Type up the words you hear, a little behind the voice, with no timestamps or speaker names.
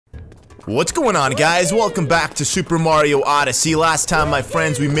What's going on, guys? Welcome back to Super Mario Odyssey. Last time, my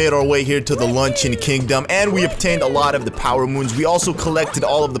friends, we made our way here to the Luncheon Kingdom, and we obtained a lot of the Power-Moons. We also collected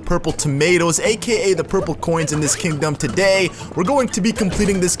all of the purple tomatoes, aka the purple coins in this kingdom. Today, we're going to be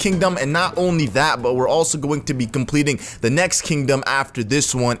completing this kingdom, and not only that, but we're also going to be completing the next kingdom after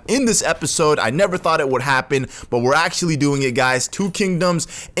this one in this episode. I never thought it would happen, but we're actually doing it, guys. 2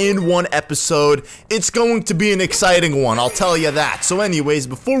 kingdoms in 1 episode. It's going to be an exciting one, I'll tell you that. So anyways,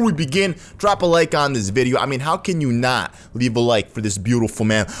 before we begin, drop a like on this video. I mean, how can you not leave a like for this beautiful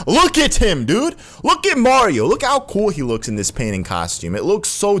man? Look at him, dude. Look at Mario. Look how cool he looks in this painting costume. It looks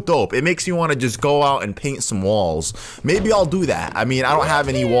so dope. It makes me want to just go out and paint some walls. Maybe I'll do that. I mean, I don't have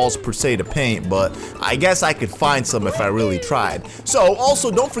any walls per se to paint, but I guess I could find some if I really tried. So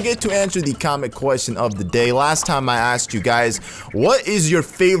also, don't forget to answer the comment question of the day. Last time I asked you guys, what is your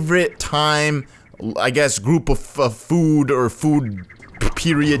favorite time, I guess, group of food or food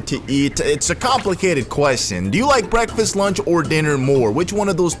period to eat? It's a complicated question. Do you like breakfast, lunch, or dinner more? Which one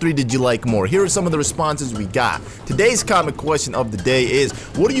of those 3 did you like more? Here are some of the responses we got. Today's comment question of the day is,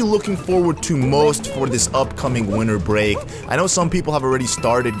 what are you looking forward to most for this upcoming winter break? I know some people have already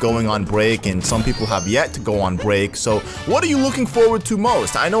started going on break, and some people have yet to go on break. So what are you looking forward to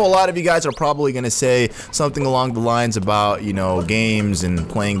most? I know a lot of you guys are probably going to say something along the lines about, you know, games and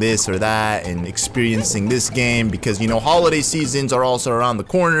playing this or that and experiencing this game, because, you know, holiday seasons are also around the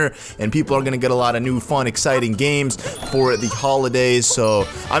corner and people are gonna get a lot of new fun exciting games for the holidays. So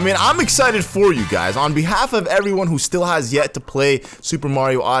I mean, I'm excited for you guys. On behalf of everyone who still has yet to play Super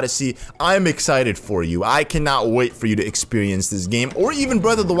Mario Odyssey, I'm excited for you. I cannot wait for you to experience this game, or even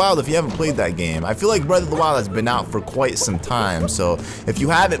Breath of the Wild if you haven't played that game. I feel like Breath of the Wild has been out for quite some time, so if you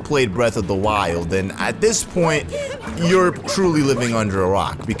haven't played Breath of the Wild, then at this point you're truly living under a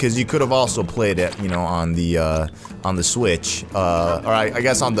rock, because you could have also played it, you know, on the Switch, or I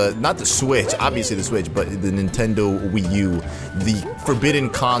guess on the, not the Switch, obviously the Switch, but the Nintendo Wii U, the forbidden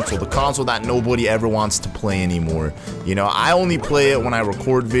console, the console that nobody ever wants to play anymore. You know, I only play it when I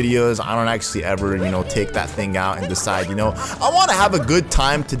record videos. I don't actually ever, you know, take that thing out and decide, you know, I want to have a good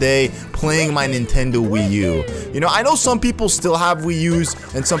time today playing my Nintendo Wii U. You know, I know some people still have Wii U's,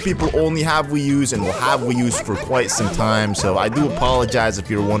 and some people only have Wii U's and will have Wii U's for quite some time, so I do apologize if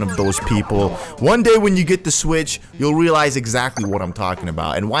you're one of those people. One day when you get the Switch, you'll realize exactly what I'm talking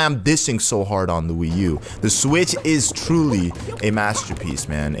about and why I'm dissing so hard on the Wii U. The Switch is truly a masterpiece,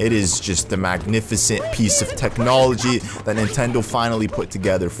 man. It is just a magnificent piece of technology that Nintendo finally put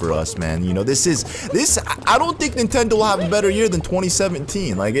together for us, man. You know, I don't think Nintendo will have a better year than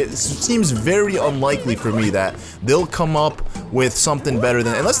 2017. Like, it seems very unlikely for me that they'll come up with something better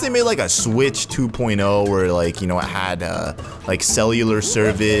than, unless they made like a Switch 2.0 where, like, you know, it had like cellular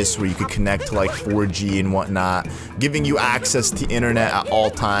service where you could connect to like 4G and whatnot, giving you access to internet at all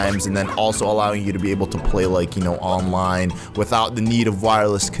times, and then also allowing you to be able to play, like, you know, online without the need of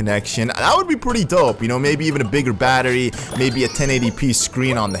wireless connection. That would be pretty dope. You know, maybe even a bigger battery, maybe a 1080p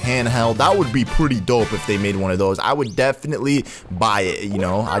screen on the handheld. That would be pretty dope if they made one of those. I would definitely buy it. You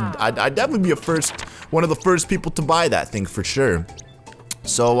know, I'd definitely be one of the first people to buy that thing for sure.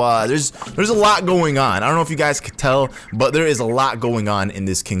 So there's a lot going on. I don't know if you guys could tell, but there is a lot going on in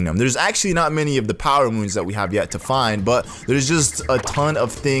this kingdom. There's actually not many of the Power-Moons that we have yet to find, but there's just a ton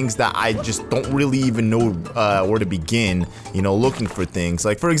of things that I just don't really even know where to begin, you know, looking for things.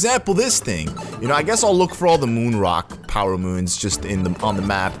 Like, for example, this thing. You know, I guess I'll look for all the Moon Rock Power-Moons just on the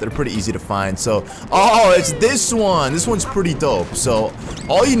map. They're pretty easy to find. So, oh, it's this one. This one's pretty dope. So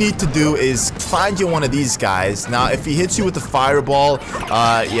all you need to do is find you one of these guys. Now, if he hits you with the fireball,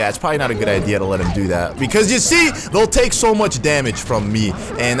 yeah, it's probably not a good idea to let him do that, because you see, they'll take so much damage from me,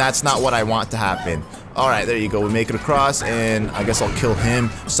 and that's not what I want to happen. Alright, there you go. We make it across, and I guess I'll kill him.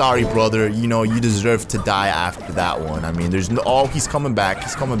 Sorry, brother. You know, you deserve to die after that one. I mean, there's no... Oh, he's coming back.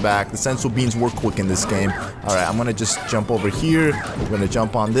 He's coming back. The sensu beans work quick in this game. Alright, I'm gonna just jump over here. I'm gonna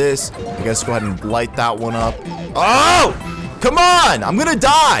jump on this. I guess go ahead and light that one up. Oh! Come on! I'm gonna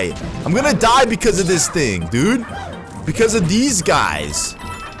die! I'm gonna die because of this thing, dude. Because of these guys.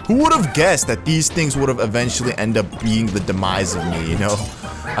 Who would have guessed that these things would have eventually end up being the demise of me, you know?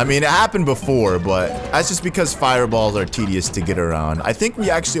 I mean, it happened before, but that's just because fireballs are tedious to get around. I think we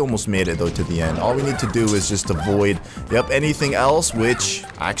actually almost made it, though, to the end. All we need to do is just avoid, anything else, which,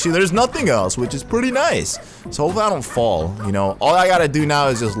 actually, there's nothing else, which is pretty nice. So hopefully I don't fall, you know? All I gotta do now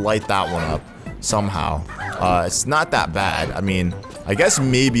is just light that one up somehow. It's not that bad. I mean, I guess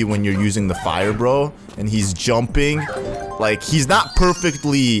maybe when you're using the fire bro and he's jumping, like, he's not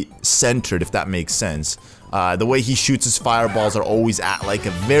perfectly centered, if that makes sense. The way he shoots his fireballs are always at like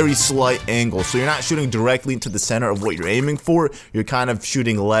a very slight angle, so you're not shooting directly into the center of what you're aiming for. You're kind of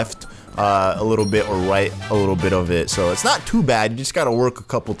shooting left a little bit or right a little bit of it. So it's not too bad. You just gotta work a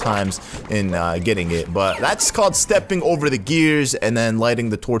couple times in getting it. But that's called stepping over the gears and then lighting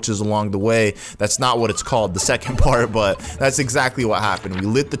the torches along the way. That's not what it's called, the second part, but that's exactly what happened. We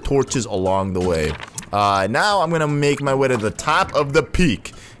lit the torches along the way. Now I'm gonna make my way to the top of the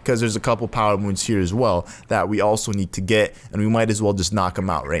peak, because there's a couple power moons here as well that we also need to get, and we might as well just knock them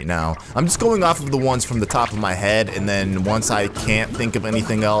out right now. I'm just going off of the ones from the top of my head, and then once I can't think of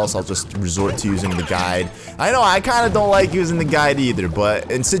anything else, I'll just resort to using the guide. I know I kind of don't like using the guide either,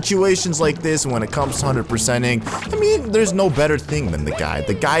 but in situations like this, when it comes to 100%ing, I mean, there's no better thing than the guide.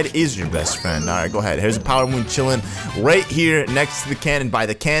 The guide is your best friend. All right, go ahead. Here's a power moon chilling right here next to the cannon by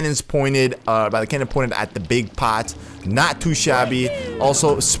the cannon pointed at the big pot. Not too shabby.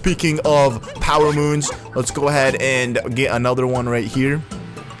 Also, speaking of power moons, let's go ahead and get another one right here.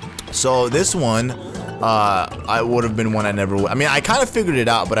 So this one, I would have been one I never I mean, I kind of figured it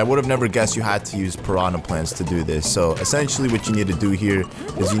out, but I would have never guessed you had to use piranha plants to do this. So essentially what you need to do here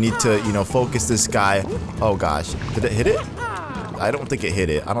is you need to, you know, focus this guy. Oh gosh, did it hit it? I don't think it hit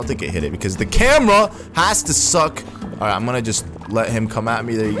it. I don't think it hit it because the camera has to suck. All right, I'm gonna just let him come at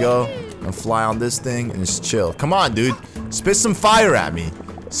me. There you go. And fly on this thing and just chill. Come on, dude. Spit some fire at me.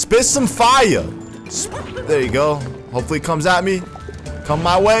 Spit some fire. There you go. Hopefully it comes at me. Come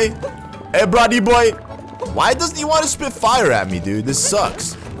my way. Hey, brody boy. Why doesn't he want to spit fire at me, dude? This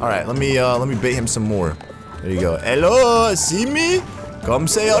sucks. All right, let me bait him some more. There you go. Hello, see me? Come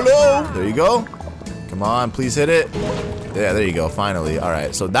say hello. There you go. Come on, please hit it. Yeah, there you go, finally. All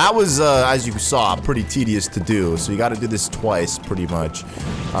right, so that was, as you saw, pretty tedious to do. So you got to do this twice, pretty much.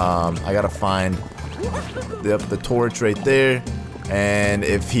 I got to find the torch right there. And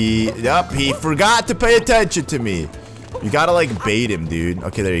if he forgot to pay attention to me. You got to, like, bait him, dude.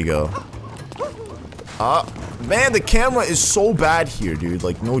 Okay, there you go. Man, the camera is so bad here, dude.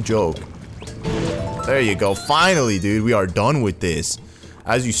 Like, no joke. There you go. Finally, dude, we are done with this.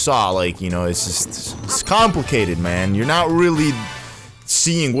 As you saw, like, you know, it's complicated, man. You're not really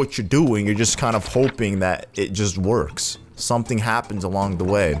seeing what you're doing. You're just kind of hoping that it just works. Something happens along the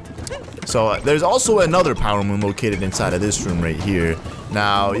way. So there's also another power moon located inside of this room right here.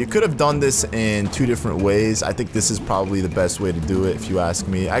 Now, you could have done this in two different ways. I think this is probably the best way to do it, if you ask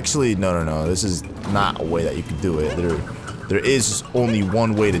me. Actually, no. This is not a way that you could do it. There is only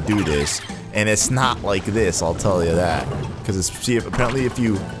one way to do this. And it's not like this, I'll tell you that. Because apparently if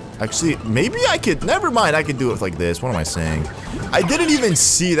you... Actually, maybe I could... Never mind, I could do it like this. What am I saying? I didn't even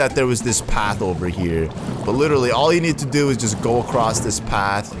see that there was this path over here. But literally, all you need to do is just go across this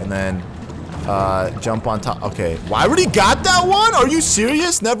path and then jump on top. Okay, well, I already got that one? Are you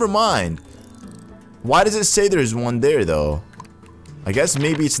serious? Never mind. Why does it say there's one there, though? I guess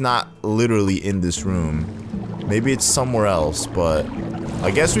maybe it's not literally in this room. Maybe it's somewhere else, but... I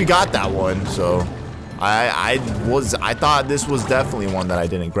guess we got that one, so I thought this was definitely one that I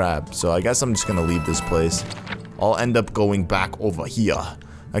didn't grab. So I guess I'm just gonna leave this place. I'll end up going back over here.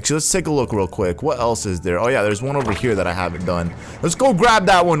 Actually, let's take a look real quick. What else is there? Oh yeah, there's one over here that I haven't done. Let's go grab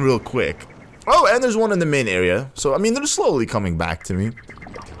that one real quick. Oh, and there's one in the main area. So I mean, they're slowly coming back to me.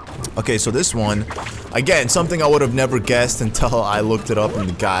 Okay, so this one, again, something I would have never guessed until I looked it up in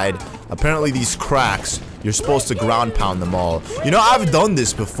the guide. Apparently these cracks, you're supposed to ground pound them all. You know, I've done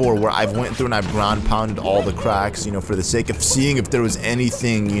this before where I've went through and I've ground pounded all the cracks, you know, for the sake of seeing if there was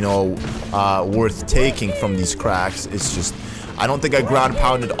anything, you know, worth taking from these cracks. It's just, I don't think I ground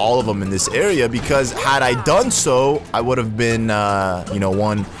pounded all of them in this area because had I done so, I would have been, you know,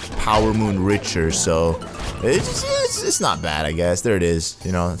 one power moon richer. So it's not bad, I guess. There it is.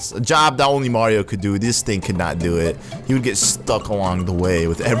 You know, it's a job that only Mario could do. This thing could not do it. He would get stuck along the way.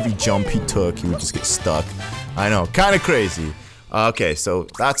 With every jump he took, he would just get stuck. I know, kind of crazy. Okay, so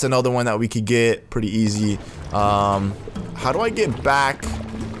that's another one that we could get pretty easy. How do I get back?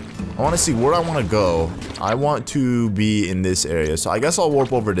 I want to see where I want to go. I want to be in this area, so I guess I'll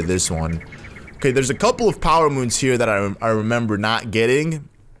warp over to this one. Okay, there's a couple of power moons here that I remember not getting.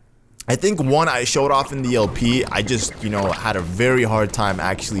 I think one I showed off in the LP. I just, you know, had a very hard time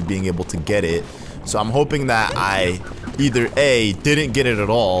actually being able to get it. So I'm hoping that I either A, didn't get it at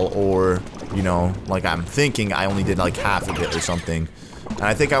all, or, you know, like I'm thinking I only did like half of it or something. And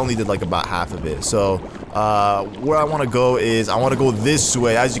I think I only did like about half of it. So where I want to go is I want to go this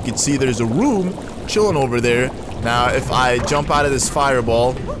way. As you can see, there's a room chilling over there. Now if I jump out of this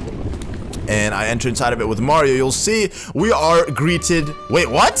fireball and I enter inside of it with Mario, you'll see we are greeted. Wait,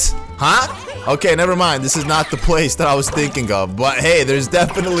 what? Huh? Okay, never mind. This is not the place that I was thinking of. But hey, there's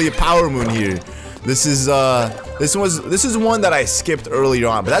definitely a power moon here. This is This is one that I skipped earlier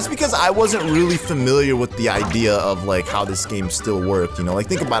on, but that's because I wasn't really familiar with the idea of like how this game still worked, you know? Like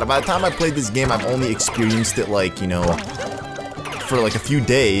think about it, by the time I played this game, I've only experienced it like, you know, for like a few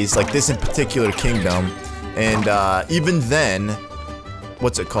days, like this in particular kingdom. And even then,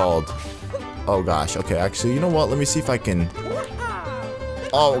 what's it called? Oh gosh, okay, actually, you know what? Let me see if I can.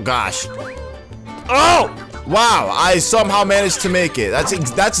 Oh gosh. Oh! Wow, I somehow managed to make it.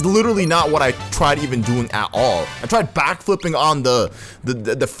 That's literally not what I tried even doing at all. I tried backflipping on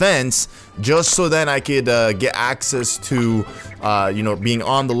the fence just so then I could get access to, you know, being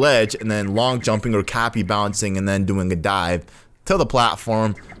on the ledge and then long jumping or cappy bouncing and then doing a dive to the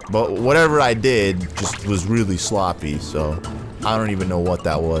platform. But whatever I did just was really sloppy, so I don't even know what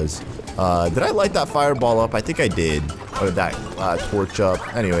that was. Did I light that fireball up? I think I did. Or that torch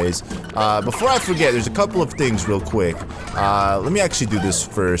up. Anyways, before I forget, there's a couple of things real quick. Let me actually do this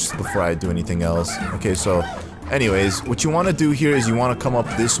first before I do anything else. Okay, so anyways, what you want to do here is you want to come up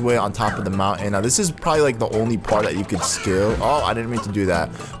this way on top of the mountain. Now, this is probably like the only part that you could scale. Oh, I didn't mean to do that.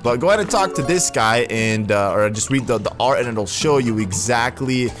 But go ahead and talk to this guy and, or just read the art and it'll show you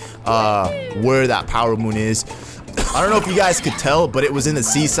exactly where that Power-Moon is. I don't know if you guys could tell, but it was in the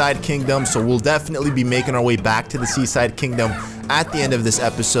Seaside Kingdom, so we'll definitely be making our way back to the Seaside Kingdom at the end of this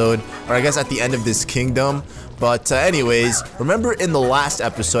episode, or I guess at the end of this kingdom. But anyways, remember in the last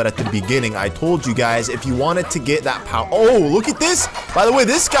episode at the beginning, I told you guys if you wanted to get that power— oh, look at this! By the way,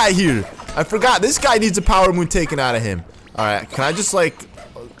 this guy here, I forgot, this guy needs a Power-Moon taken out of him. Alright, can I just like—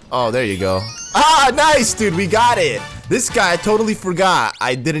 oh, there you go. Ah, nice, dude, we got it! This guy, I totally forgot.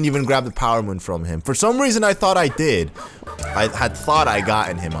 I didn't even grab the Power-Moon from him. For some reason, I thought I did. I had thought I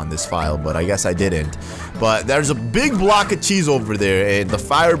gotten him on this file, but I guess I didn't. But there's a big block of cheese over there, and the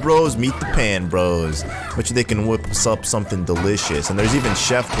fire bros meet the pan bros. Bet you they can whip us up something delicious. And there's even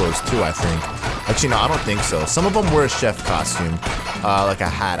chef bros too, I think. Actually, no, I don't think so. Some of them wear a chef costume, like a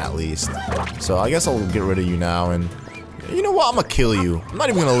hat at least. So I guess I'll get rid of you now, and you know what? I'm gonna kill you. I'm not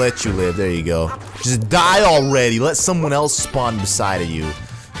even gonna let you live. There you go. Just die already. Let someone else spawn beside of you.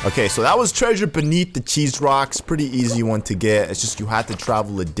 Okay, so that was treasure beneath the cheese rocks. Pretty easy one to get. It's just you had to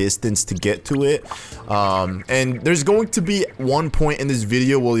travel a distance to get to it. And there's going to be one point in this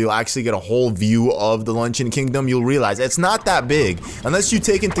video where you'll actually get a whole view of the Luncheon Kingdom. You'll realize it's not that big. Unless you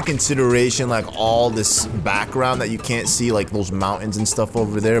take into consideration like all this background that you can't see, like those mountains and stuff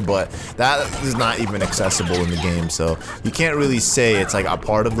over there. But that is not even accessible in the game. So you can't really say it's like a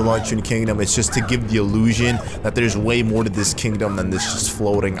part of the Luncheon Kingdom. It's just to give the illusion that there's way more to this kingdom than this just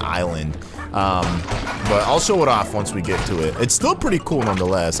floating island. But I'll show it off once we get to it. It's still pretty cool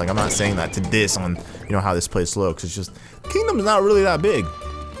nonetheless. Like, I'm not saying that to diss on, you know, how this place looks. It's just, the kingdom's not really that big.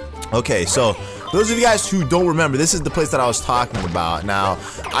 Okay, so those of you guys who don't remember, this is the place that I was talking about. Now,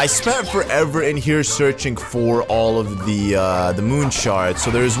 I spent forever in here searching for all of the moon shards.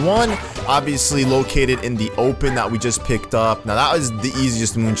 So there's one obviously located in the open that we just picked up. Now that was the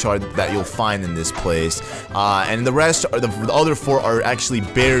easiest moon shard that you'll find in this place. And the rest, or the other four, are actually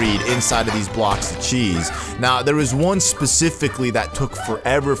buried inside of these blocks of cheese. Now there was one specifically that took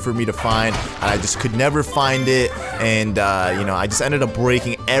forever for me to find, and I just could never find it. And you know, I just ended up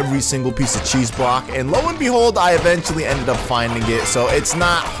breaking every single piece of cheese block, and lo and behold, I eventually ended up finding it. So it's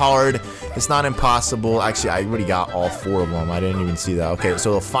not hard, it's not impossible. Actually, I already got all four of them. I didn't even see that. Okay,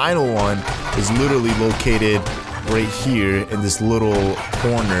 so the final one is literally located right here in this little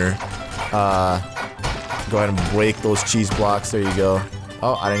corner. Go ahead and break those cheese blocks. There you go.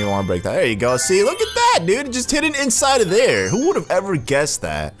 Oh, I didn't even want to break that. There you go. See, look at that, dude. It just hidden inside of there. Who would have ever guessed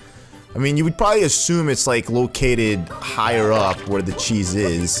that? I mean, you would probably assume it's like located higher up where the cheese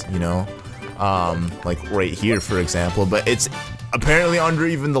is, you know, like right here, for example, but it's apparently under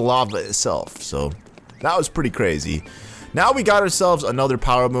even the lava itself. So that was pretty crazy. Now we got ourselves another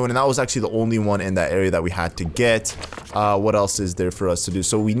Power-Moon, and that was actually the only one in that area that we had to get. What else is there for us to do?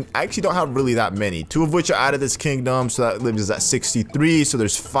 So we actually don't have really that many, 2 of which are out of this kingdom, so that leaves us at 63. So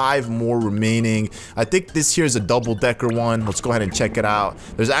there's 5 more remaining. I think this here is a double-decker one. Let's go ahead and check it out.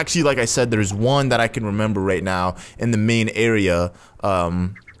 There's actually, like I said, there's one that I can remember right now in the main area,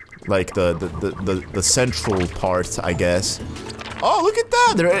 like the central part, I guess. Oh, look at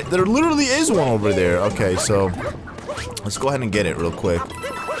that! There literally is one over there. Okay, so let's go ahead and get it real quick.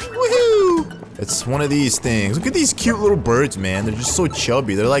 Woohoo! It's one of these things. Look at these cute little birds, man. They're just so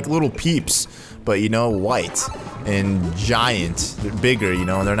chubby. They're like little peeps, but you know, white and giant. They're bigger, you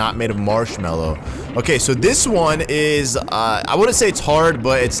know, and they're not made of marshmallow. Okay, so this one is, I wouldn't say it's hard,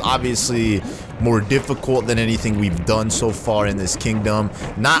 but it's obviously more difficult than anything we've done so far in this kingdom.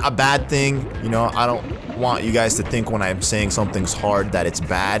 Not a bad thing, you know. I don't want you guys to think when I'm saying something's hard that it's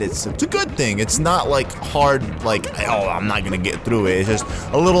bad. It's a good thing. It's not like hard, like, oh, I'm not gonna get through it. It's just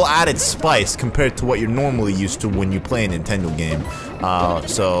a little added spice compared to what you're normally used to when you play a Nintendo game.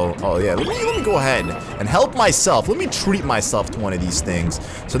 Oh yeah, let me go ahead and help myself. Let me treat myself to one of these things.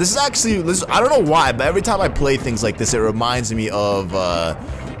 So this is actually, I don't know why, but every time I play things like this, it reminds me of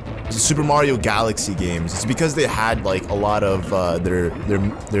Super Mario Galaxy games. It's because they had like a lot of their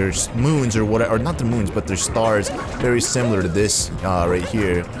moons or whatever, or not the moons, but their stars very similar to this right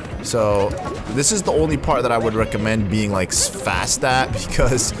here. So this is the only part that I would recommend being like fast at,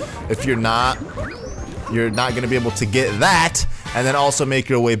 because if you're not gonna be able to get that and then also make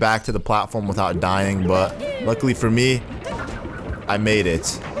your way back to the platform without dying. But luckily for me, I made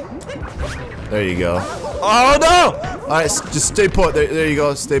it. There you go. Oh no! Alright, just stay put. There you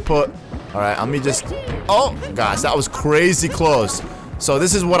go. Stay put. Alright, let me just... Oh, gosh, that was crazy close. So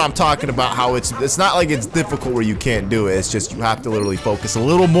this is what I'm talking about, how it's not like it's difficult where you can't do it. It's just you have to literally focus a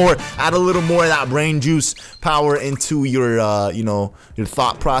little more, add a little more of that brain juice power into your, you know, your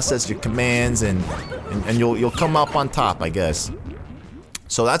thought process, your commands, and you'll come up on top, I guess.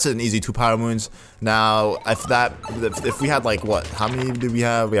 So that's an easy 2 power moons. Now, if we had like what? How many did we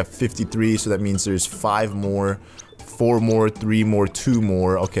have? We have 53, so that means there's 5 more, 4 more, 3 more, 2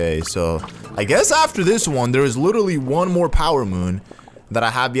 more. Okay, so I guess after this one, there is literally 1 more power moon that I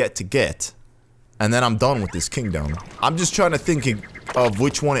have yet to get, and then I'm done with this kingdom. I'm just trying to think of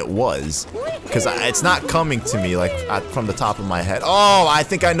which one it was, because it's not coming to me like from the top of my head. Oh, I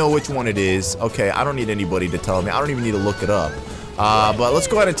think I know which one it is. Okay, I don't need anybody to tell me. I don't even need to look it up. But let's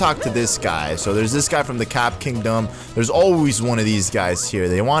go ahead and talk to this guy. So there's this guy from the Cap Kingdom. There's always one of these guys here.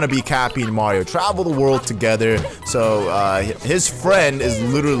 They want to be Cappy and Mario, travel the world together. So his friend is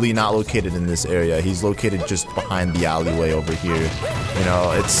literally not located in this area. He's located just behind the alleyway over here. You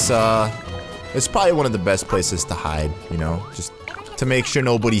know, it's probably one of the best places to hide, you know, just to make sure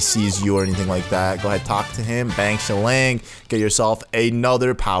nobody sees you or anything like that. Go ahead, talk to him, bang shalang, get yourself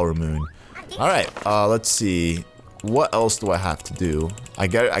another power moon. Alright, let's see. What else do I have to do? I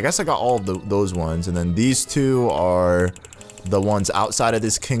guess I got all of those ones, and then these 2 are the ones outside of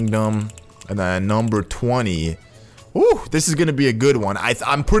this kingdom, and then number 20. Ooh, this is gonna be a good one.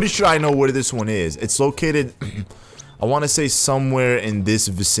 I'm pretty sure I know where this one is. It's located, I want to say somewhere in this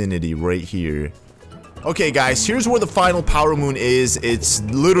vicinity right here. Okay guys, here's where the final power moon is. It's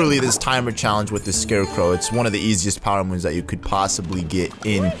literally this timer challenge with the scarecrow. It's one of the easiest power moons that you could possibly get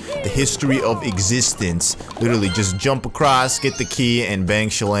in the history of existence. Literally just jump across, get the key, and bang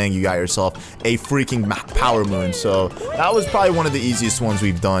shalang, you got yourself a freaking power moon. So that was probably one of the easiest ones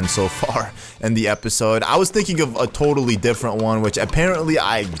we've done so far in the episode. I was thinking of a totally different one, which apparently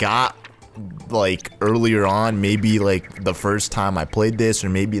I got like earlier on, maybe like the first time I played this, or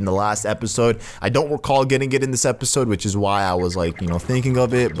maybe in the last episode. I don't recall getting it in this episode, which is why I was like, you know, thinking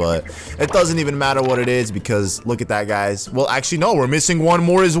of it, but it doesn't even matter what it is, because look at that, guys. Well, actually no, we're missing 1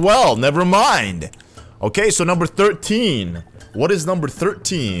 more as well. Never mind. Okay, so number 13. What is number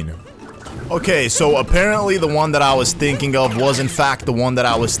 13? Okay, so apparently the one that I was thinking of was in fact the one that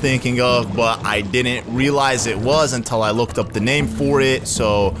I was thinking of, but I didn't realize it was until I looked up the name for it.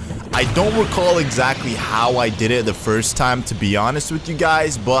 So I don't recall exactly how I did it the first time, to be honest with you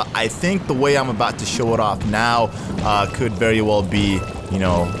guys, but I think the way I'm about to show it off now could very well be, you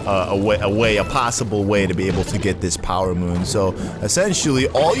know, a possible way to be able to get this power moon. So essentially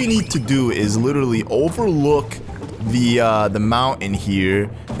all you need to do is literally overlook the mountain here,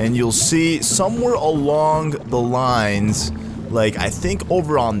 and you'll see somewhere along the lines, like I think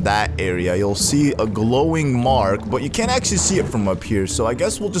over on that area, you'll see a glowing mark, but you can't actually see it from up here. So I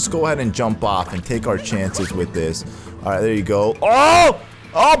guess we'll just go ahead and jump off and take our chances with this. Alright, there you go. Oh!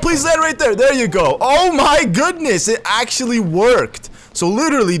 Oh, please land right there. There you go. Oh my goodness, it actually worked. So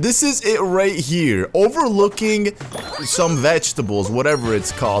literally, this is it right here, overlooking some vegetables, whatever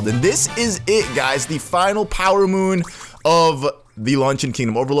it's called. And this is it, guys, the final power moon of the Luncheon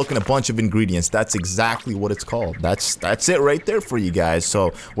Kingdom, overlooking a bunch of ingredients. That's exactly what it's called. That's it right there for you guys.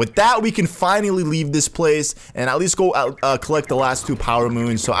 So with that, we can finally leave this place and at least go collect the last 2 power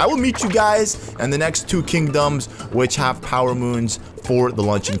moons. So I will meet you guys in the next 2 kingdoms, which have power moons for the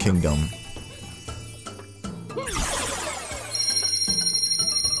Luncheon Kingdom.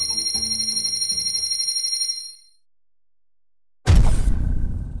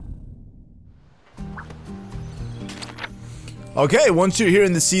 Okay, once you're here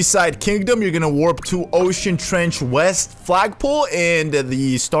in the Seaside Kingdom, you're gonna warp to Ocean Trench West Flagpole, and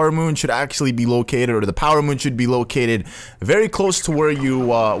the Star Moon should actually be located, or the Power Moon should be located very close to where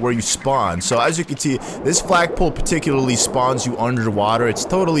you spawn. So as you can see, this flagpole particularly spawns you underwater. It's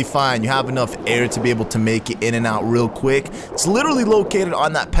totally fine. You have enough air to be able to make it in and out real quick. It's literally located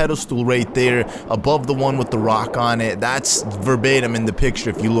on that pedestal right there, above the one with the rock on it. That's verbatim in the picture.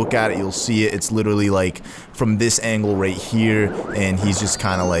 If you look at it, you'll see it. It's literally like from this angle right here, and he's just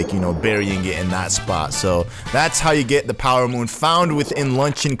kind of like, you know, burying it in that spot. So that's how you get the Power Moon found within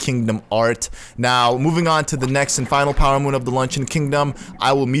Luncheon Kingdom art. Now, moving on to the next and final Power Moon of the Luncheon Kingdom,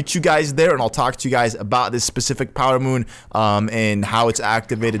 I will meet you guys there, and I'll talk to you guys about this specific Power Moon and how it's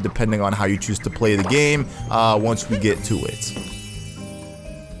activated depending on how you choose to play the game once we get to it.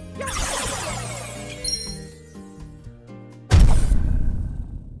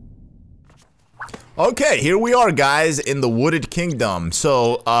 Okay, here we are, guys, in the Wooded Kingdom.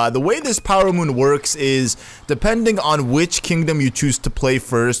 So, the way this Power Moon works is, depending on which kingdom you choose to play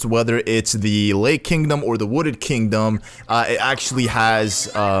first, whether it's the Lake Kingdom or the Wooded Kingdom, it actually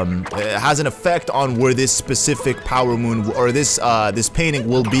has an effect on where this specific Power Moon, or this painting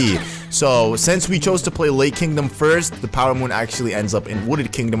will be. So, since we chose to play Lake Kingdom first, the Power Moon actually ends up in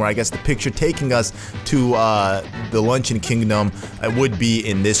Wooded Kingdom, or I guess the picture taking us to the Luncheon Kingdom would be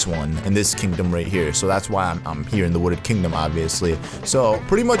in this one, in this kingdom right here. So that's why I'm here in the Wooded Kingdom, obviously. So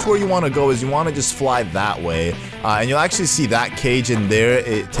pretty much where you want to go is you want to just fly that way, and you'll actually see that cage in there.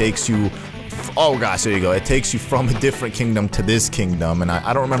 It takes you, oh gosh, there you go. It takes you from a different kingdom to this kingdom, and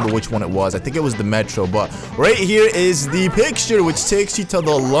I don't remember which one it was. I think it was the Metro, but right here is the picture which takes you to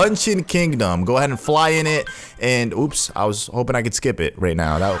the Luncheon Kingdom. Go ahead and fly in it, and oops, I was hoping I could skip it right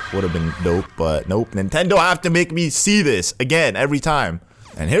now. That would have been dope, but nope. Nintendo have to make me see this again every time.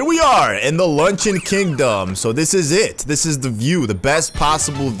 And here we are in the Luncheon Kingdom. So this is it. This is the view, the best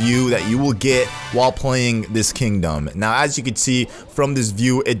possible view that you will get while playing this kingdom. Now, as you can see from this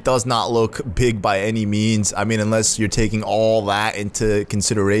view, it does not look big by any means. I mean, unless you're taking all that into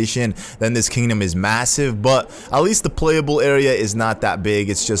consideration, then this kingdom is massive. But at least the playable area is not that big.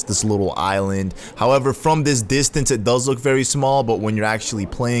 It's just this little island. However, from this distance, it does look very small. But when you're actually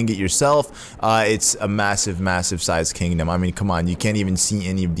playing it yourself, it's a massive, massive size kingdom. I mean, come on, you can't even see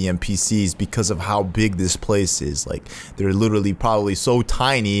any of the NPCs because of how big this place is. Like, they're literally probably so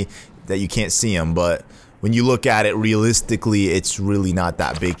tiny that you can't see them, but when you look at it realistically, it's really not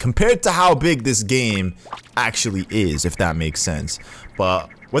that big compared to how big this game actually is, if that makes sense. But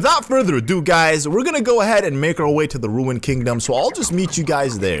without further ado, guys, we're gonna go ahead and make our way to the Ruined Kingdom, so I'll just meet you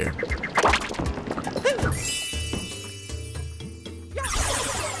guys there.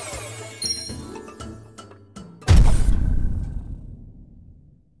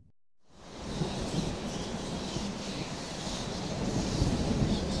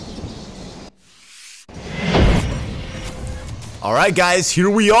 Alright guys, here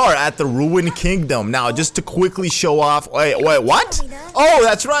we are at the Ruined Kingdom. Now, just to quickly show off, wait, what? Oh,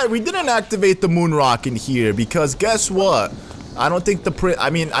 that's right, we didn't activate the moon rock in here, because guess what? I don't think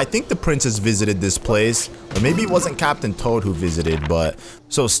I think the princess visited this place, or maybe it wasn't Captain Toad who visited, but...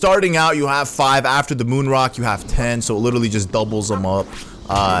 So, starting out, you have 5, after the moon rock, you have 10, so it literally just doubles them up.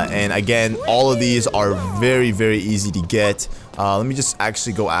 And again, all of these are very, very easy to get. Let me just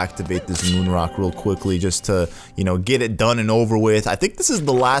actually go activate this moon rock real quickly just to, you know, get it done and over with. I think this is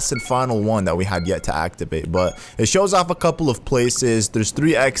the last and final one that we have yet to activate, but it shows off a couple of places. There's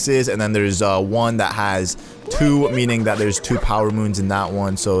 3 X's, and then there's one that has 2, meaning that there's 2 power moons in that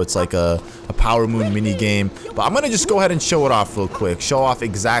one, so it's like a power moon mini game. But I'm gonna just go ahead and show it off real quick, show off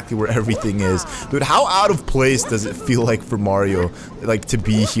exactly where everything is. Dude, how out of place does it feel like for Mario, like, to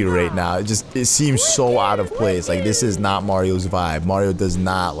be here right now? It seems so out of place. Like, this is not Mario's vibe. Mario does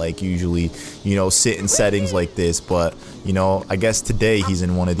not, like, usually, you know, sit in settings like this, but, you know, I guess today he's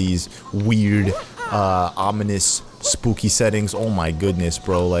in one of these weird, ominous, spooky settings. Oh my goodness,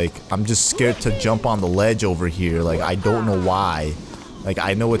 bro. Like, I'm just scared to jump on the ledge over here. Like, I don't know why. Like,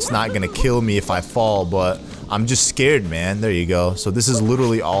 I know it's not gonna kill me if I fall, but I'm just scared, man. There you go. So this is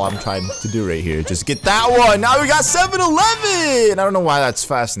literally all I'm trying to do right here. Just get that one. Now we got 7-Eleven. I don't know why that's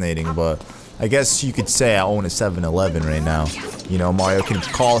fascinating, but I guess you could say I own a 7-Eleven right now. You know, Mario can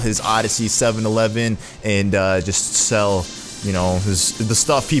call his Odyssey 7-Eleven and just sell, you know, the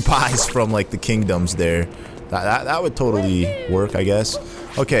stuff he buys from, like, the kingdoms there. That would totally work, I guess.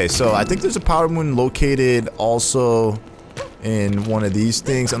 Okay, so I think there's a power moon located also in one of these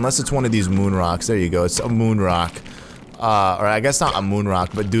things, unless it's one of these moon rocks. There you go, it's a moon rock. Or I guess not a moon rock,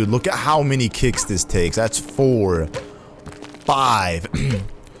 but dude, look at how many kicks this takes. That's 4, 5.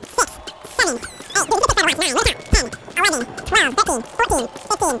 11, 12, 13,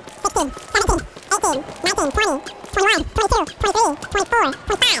 14, 15, 16, 17, 18, 19, 20, 21, 22, 23, 24,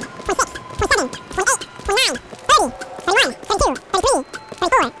 25, 26, 27, 28, 29, 30, 31, 32, 33,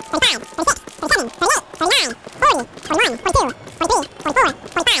 34, 35, 36, 37, 38, 39, 40, 41, 42, 43, 44,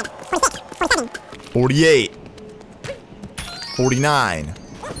 45, 46, 47. 48. 49.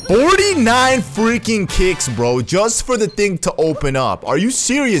 49 freaking kicks, bro, just for the thing to open up. Are you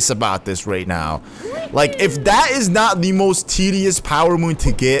serious about this right now? Like, if that is not the most tedious power moon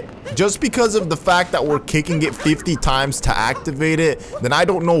to get, just because of the fact that we're kicking it 50 times to activate it, then I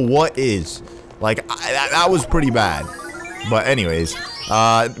don't know what is. Like, that was pretty bad. But anyways,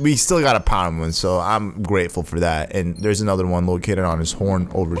 we still got a power moon, so I'm grateful for that. And there's another one located on his horn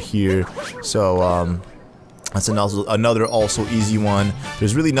over here. So, that's another also easy one.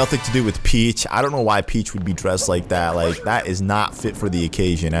 There's really nothing to do with Peach. I don't know why Peach would be dressed like that. Like, that is not fit for the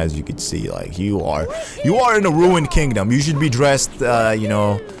occasion, as you can see. Like, you are in a ruined kingdom. You should be dressed, you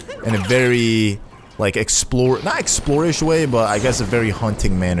know, in a very, like, not explorish way, but I guess a very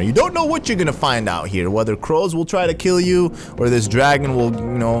hunting manner. You don't know what you're gonna find out here. Whether crows will try to kill you, or this dragon will,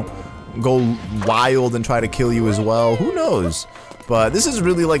 you know, go wild and try to kill you as well. Who knows? But this is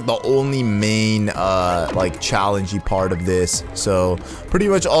really like the only main like challengey part of this. So pretty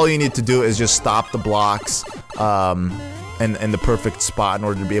much all you need to do is just stop the blocks in the perfect spot in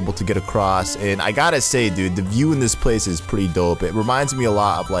order to be able to get across. And I gotta say, dude, the view in this place is pretty dope. It reminds me a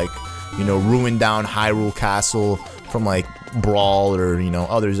lot of, like, you know, ruined down Hyrule Castle from like Brawl or, you know,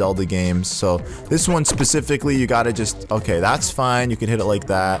 other Zelda games. So this one specifically, you gotta just, okay, that's fine, you can hit it like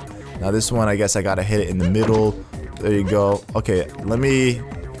that. Now this one, I guess I gotta hit it in the middle. There you go. Okay, let me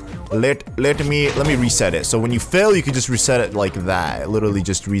reset it. So when you fail, you can just reset it like that. It literally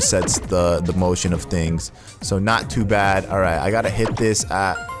just resets the motion of things. So not too bad. All right, I gotta hit this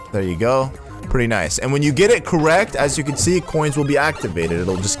at, there you go. Pretty nice. And when you get it correct, as you can see, coins will be activated.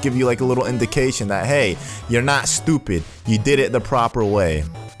 It'll just give you like a little indication that, hey, you're not stupid. You did it the proper way.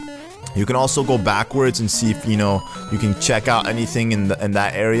 You can also go backwards and see if, you know, you can check out anything in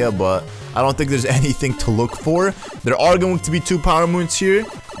that area, but I don't think there's anything to look for. There are going to be 2 power moons here.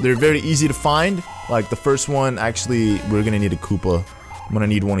 They're very easy to find. Like the first one, actually, we're gonna need a Koopa. I'm gonna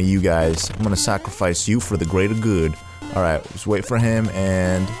need one of you guys. I'm gonna sacrifice you for the greater good. All right, just wait for him,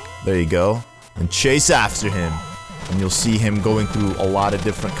 and there you go. And chase after him, and you'll see him going through a lot of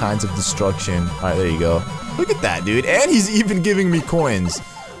different kinds of destruction. All right, there you go. Look at that, dude. And he's even giving me coins.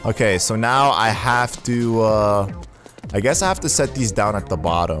 Okay, so now I have to, I guess I have to set these down at the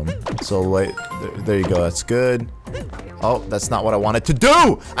bottom. So wait, there you go, that's good. Oh, that's not what I wanted to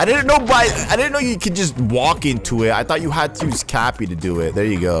do! I didn't know you could just walk into it. I thought you had to use Cappy to do it. There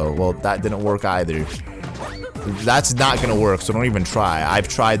you go. Well, that didn't work either. That's not gonna work, so don't even try. I've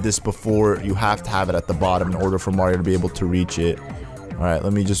tried this before. You have to have it at the bottom in order for Mario to be able to reach it. Alright,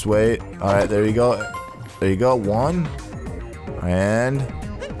 let me just wait. Alright, there you go. There you go, 1. And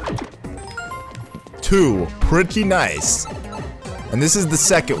 2. Pretty nice. And this is the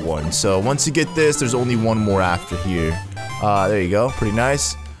second one. So once you get this, there's only one more after here. There you go. Pretty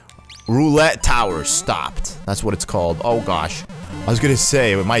nice. Roulette Tower stopped. That's what it's called. Oh gosh. I was gonna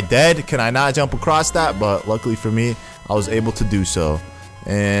say, am I dead? Can I not jump across that? But luckily for me, I was able to do so.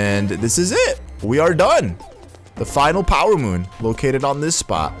 And this is it. We are done. The final power moon located on this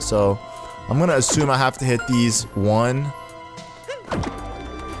spot. So I'm gonna assume I have to hit these 1,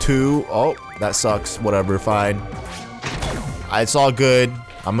 2. Oh, that sucks. Whatever, fine. It's all good.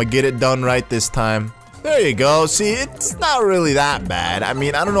 I'm gonna get it done right this time. There you go. See, it's not really that bad. I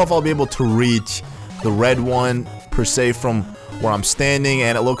mean, I don't know if I'll be able to reach the red one per se from where I'm standing,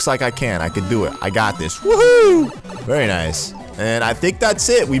 and it looks like I can. I could do it. I got this. Woohoo! Very nice. And I think that's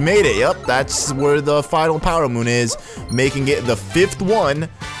it. We made it. Yep, that's where the final power moon is, making it the 5th one.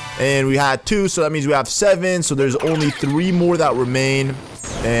 And we had 2, so that means we have 7. So there's only 3 more that remain.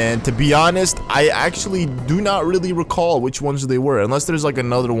 And to be honest, I actually do not really recall which ones they were, unless there's like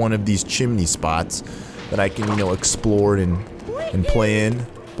another one of these chimney spots that I can, you know, explore and play in.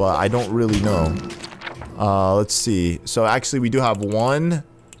 But I don't really know. Let's see. So actually, we do have 1,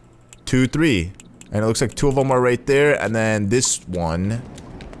 2, 3. And it looks like 2 of them are right there. And then this one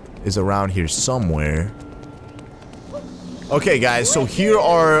is around here somewhere. Okay, guys, so here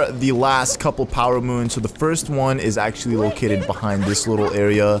are the last couple power moons. So the first one is actually located behind this little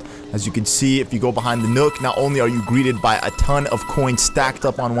area. As you can see, if you go behind the nook, not only are you greeted by a ton of coins stacked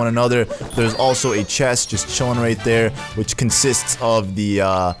up on one another, there's also a chest just chilling right there, which consists of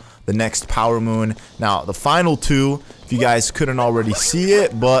the next power moon. Now, the final 2, if you guys couldn't already see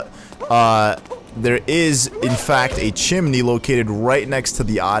it, but there is, in fact, a chimney located right next to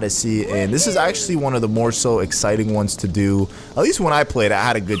the Odyssey, and this is actually one of the more so exciting ones to do. At least when I played, I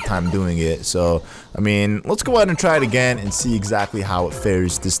had a good time doing it. So, I mean, let's go ahead and try it again and see exactly how it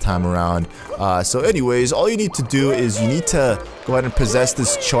fares this time around. So anyways, all you need to do is you need to go ahead and possess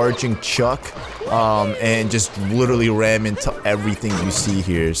this charging chuck, and just literally ram into everything you see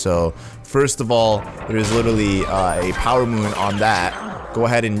here. So, first of all, there's literally a Power-Moon on that. Go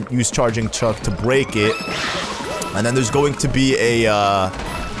ahead and use charging chuck to break it, and then there's going to be a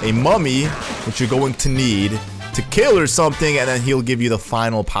mummy, which you're going to need to kill or something, and then he'll give you the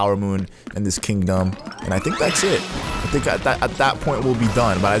final Power-Moon in this kingdom, and I think that's it. I think at that point we'll be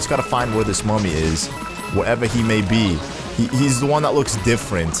done, but I just gotta find where this mummy is, wherever he may be. He's the one that looks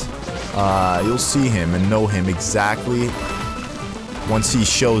different. You'll see him and know him exactly once he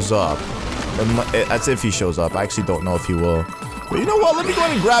shows up. That's if he shows up. I actually don't know if he will. But you know what? Let me go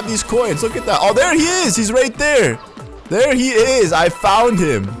ahead and grab these coins. Look at that. Oh, there he is. He's right there. There he is. I found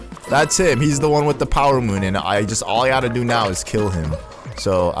him. That's him. He's the one with the Power-Moon, and all I gotta do now is kill him.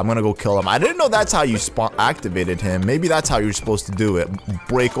 So I'm gonna go kill him. I didn't know that's how you activated him. Maybe that's how you're supposed to do it.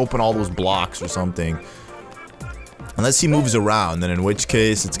 Break open all those blocks or something. Unless he moves around, then in which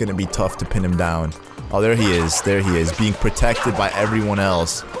case it's gonna be tough to pin him down. Oh, there he is. There he is, being protected by everyone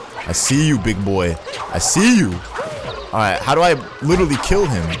else. I see you, big boy. I see you. Alright, how do I literally kill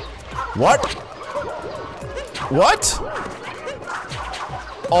him? What? What?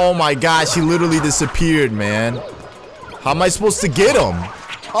 Oh my gosh, he literally disappeared, man. How am I supposed to get him?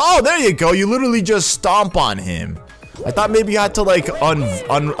 Oh, there you go. You literally just stomp on him. I thought maybe you had to like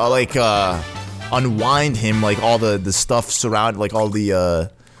unwind him, like all the stuff surround, like all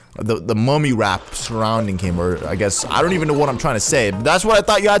the mummy wrap surrounding him, or I guess I don't even know what I'm trying to say, but that's what I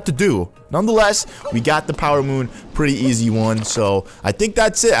thought you had to do. Nonetheless, we got the Power-Moon, pretty easy one. So I think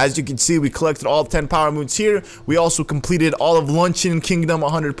that's it. As you can see, we collected all 10 Power-Moons here. We also completed all of Luncheon Kingdom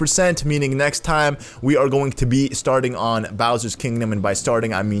 100%, meaning next time we are going to be starting on Bowser's Kingdom, and by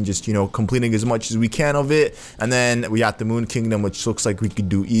starting I mean just, you know, completing as much as we can of it. And then we got the Moon Kingdom, which looks like we could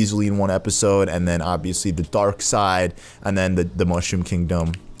do easily in one episode, and then obviously the Dark Side, and then the Mushroom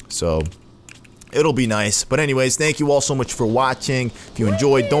Kingdom. So it'll be nice. But anyways, thank you all so much for watching. If you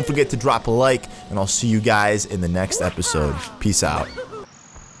enjoyed, don't forget to drop a like, and I'll see you guys in the next episode. Peace out.